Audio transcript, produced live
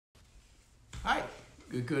Hi,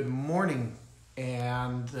 good morning,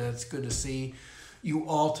 and it's good to see you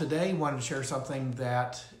all today. Wanted to share something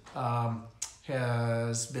that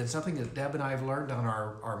has been something that Deb and I have learned on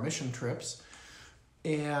our mission trips,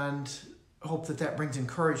 and hope that that brings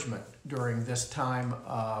encouragement during this time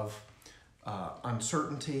of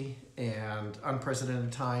uncertainty and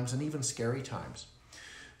unprecedented times and even scary times.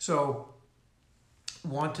 So,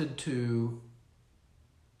 wanted to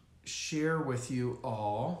share with you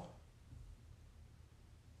all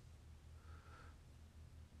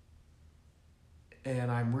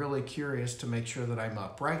and I'm really curious to make sure that I'm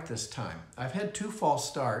upright this time. I've had 2 false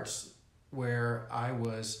starts where I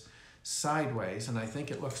was sideways, and I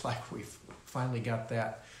think it looks like we've finally got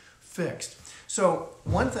that fixed. So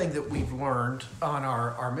one thing that we've learned on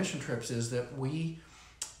our mission trips is that we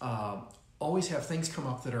always have things come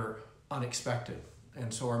up that are unexpected.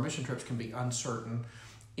 And so our mission trips can be uncertain,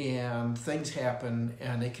 and things happen,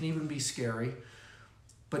 and they can even be scary.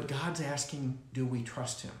 But God's asking, do we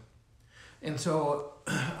trust Him? And so,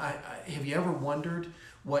 have you ever wondered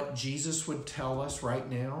what Jesus would tell us right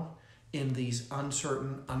now in these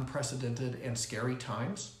uncertain, unprecedented, and scary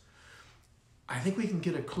times? I think we can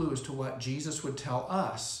get a clue as to what Jesus would tell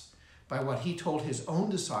us by what He told His own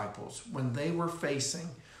disciples when they were facing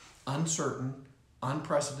uncertain,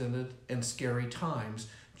 unprecedented, and scary times,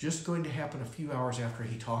 just going to happen a few hours after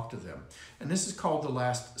He talked to them. And this is called the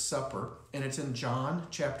Last Supper, and it's in John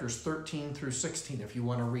chapters 13 through 16 if you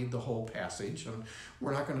want to read the whole passage. And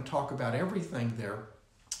we're not going to talk about everything there,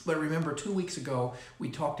 but remember 2 weeks ago we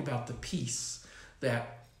talked about the peace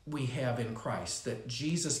that we have in Christ, that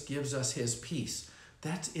Jesus gives us His peace.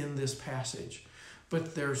 That's in this passage.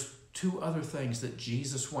 But there's 2 other things that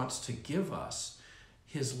Jesus wants to give us: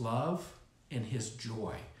 His love and His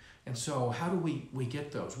joy. And so how do we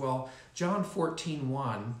get those? Well, John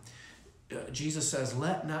 14:1, Jesus says,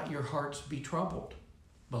 "Let not your hearts be troubled.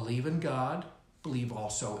 Believe in God, believe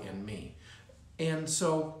also in me." And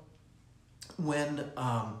so when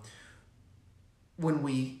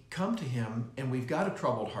we come to Him and we've got a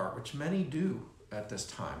troubled heart, which many do at this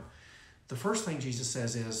time, the first thing Jesus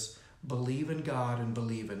says is, believe in God and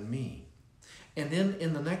believe in me. And then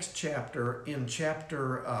in the next chapter, in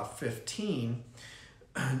chapter 15,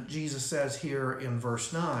 Jesus says here in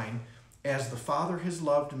verse 9, "As the Father has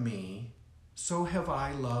loved me, so have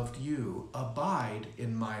I loved you. Abide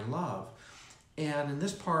in my love." And in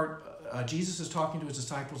this part, Jesus is talking to His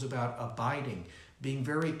disciples about abiding, being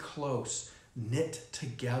very close, knit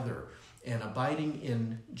together, and abiding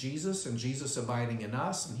in Jesus and Jesus abiding in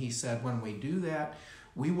us. And He said when we do that,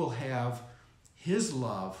 we will have His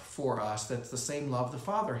love for us. That's the same love the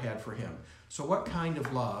Father had for Him. So what kind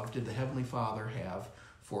of love did the Heavenly Father have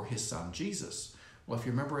for His Son Jesus? Well, if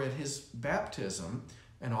you remember at His baptism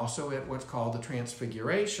and also at what's called the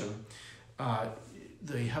Transfiguration,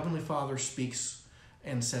 the Heavenly Father speaks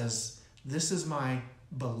and says, "This is my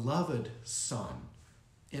beloved Son,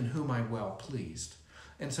 in whom I'm well pleased."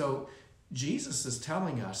 And so Jesus is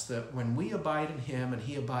telling us that when we abide in Him and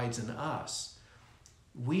He abides in us,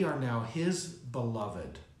 we are now His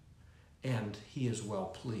beloved and He is well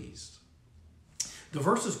pleased. The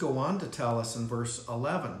verses go on to tell us in verse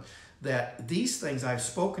 11 that these things I've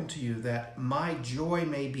spoken to you, that my joy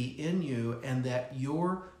may be in you and that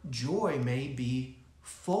your joy may be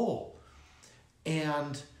full.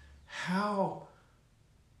 And how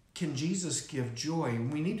can Jesus give joy?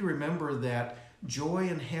 We need to remember that joy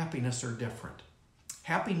and happiness are different.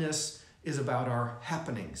 Happiness is about our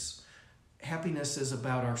happenings. Happiness is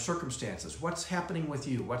about our circumstances. What's happening with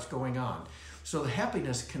you? What's going on? So the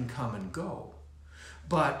happiness can come and go.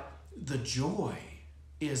 But the joy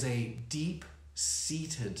is a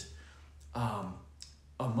deep-seated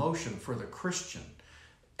emotion for the Christian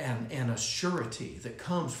and a surety that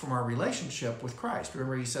comes from our relationship with Christ.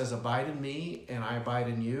 Remember, He says, "Abide in me and I abide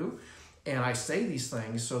in you. And I say these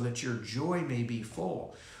things so that your joy may be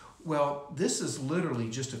full." Well, this is literally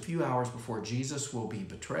just a few hours before Jesus will be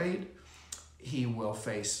betrayed. He will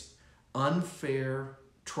face unfair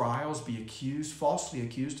trials, be accused, falsely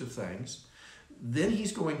accused of things. Then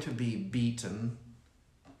He's going to be beaten,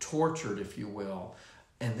 tortured, if you will,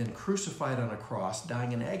 and then crucified on a cross,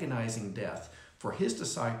 dying an agonizing death for His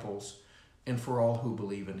disciples and for all who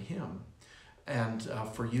believe in Him, and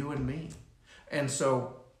for you and me. And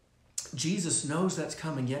so Jesus knows that's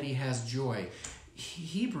coming, yet He has joy.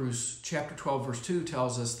 Hebrews chapter 12, verse 2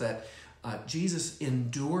 tells us that Jesus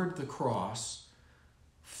endured the cross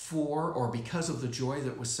for or because of the joy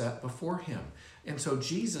that was set before Him. And so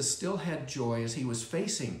Jesus still had joy as He was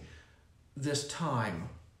facing this time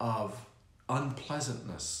of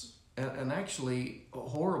unpleasantness and actually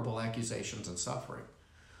horrible accusations and suffering.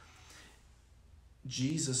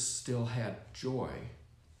 Jesus still had joy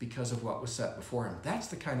because of what was set before him. That's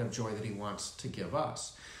the kind of joy that he wants to give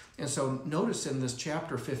us. And so notice in this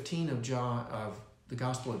chapter 15 of the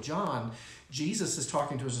Gospel of John, Jesus is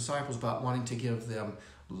talking to his disciples about wanting to give them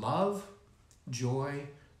love, joy,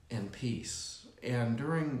 and peace. And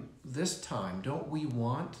during this time, don't we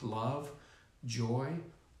want love, joy,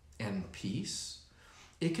 and peace?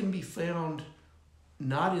 It can be found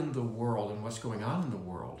not in the world and what's going on in the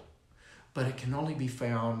world, but it can only be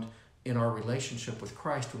found in our relationship with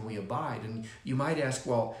Christ when we abide. And you might ask,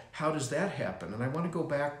 well, how does that happen? And I want to go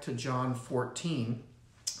back to John 14,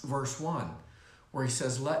 verse 1, where he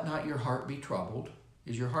says, let not your heart be troubled.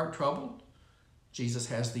 Is your heart troubled? Jesus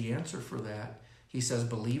has the answer for that. He says,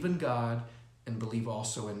 believe in God and believe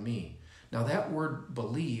also in me. Now that word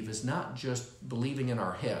believe is not just believing in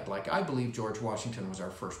our head. Like I believe George Washington was our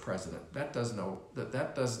first president. That does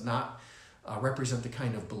not represent the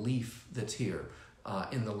kind of belief that's here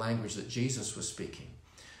in the language that Jesus was speaking.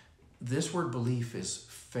 This word belief is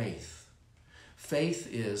faith. Faith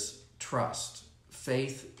is trust.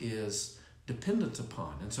 Faith is dependence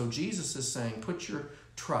upon. And so Jesus is saying, put your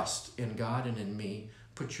trust in God and in me.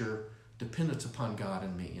 Put your dependence upon God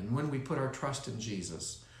and me. And when we put our trust in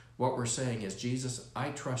Jesus, what we're saying is, Jesus, I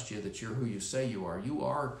trust you that you're who you say you are. You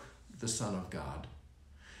are the Son of God.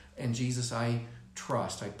 And Jesus, I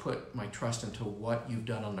put my trust into what you've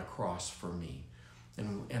done on the cross for me.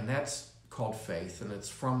 And that's called faith, and it's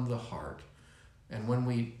from the heart. And when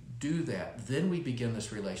we do that, then we begin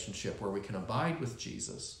this relationship where we can abide with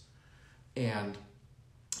Jesus and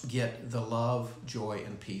get the love, joy,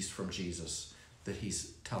 and peace from Jesus that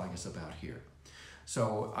he's telling us about here.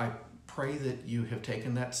 So I pray that you have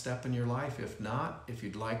taken that step in your life. If not, if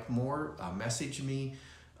you'd like more, message me,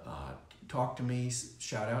 talk to me,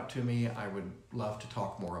 shout out to me. I would love to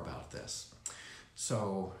talk more about this.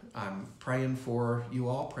 So I'm praying for you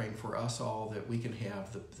all, praying for us all, that we can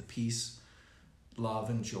have the peace, love,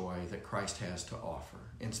 and joy that Christ has to offer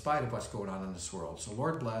in spite of what's going on in this world. So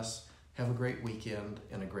Lord bless. Have a great weekend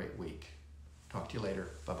and a great week. Talk to you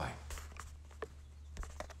later. Bye-bye.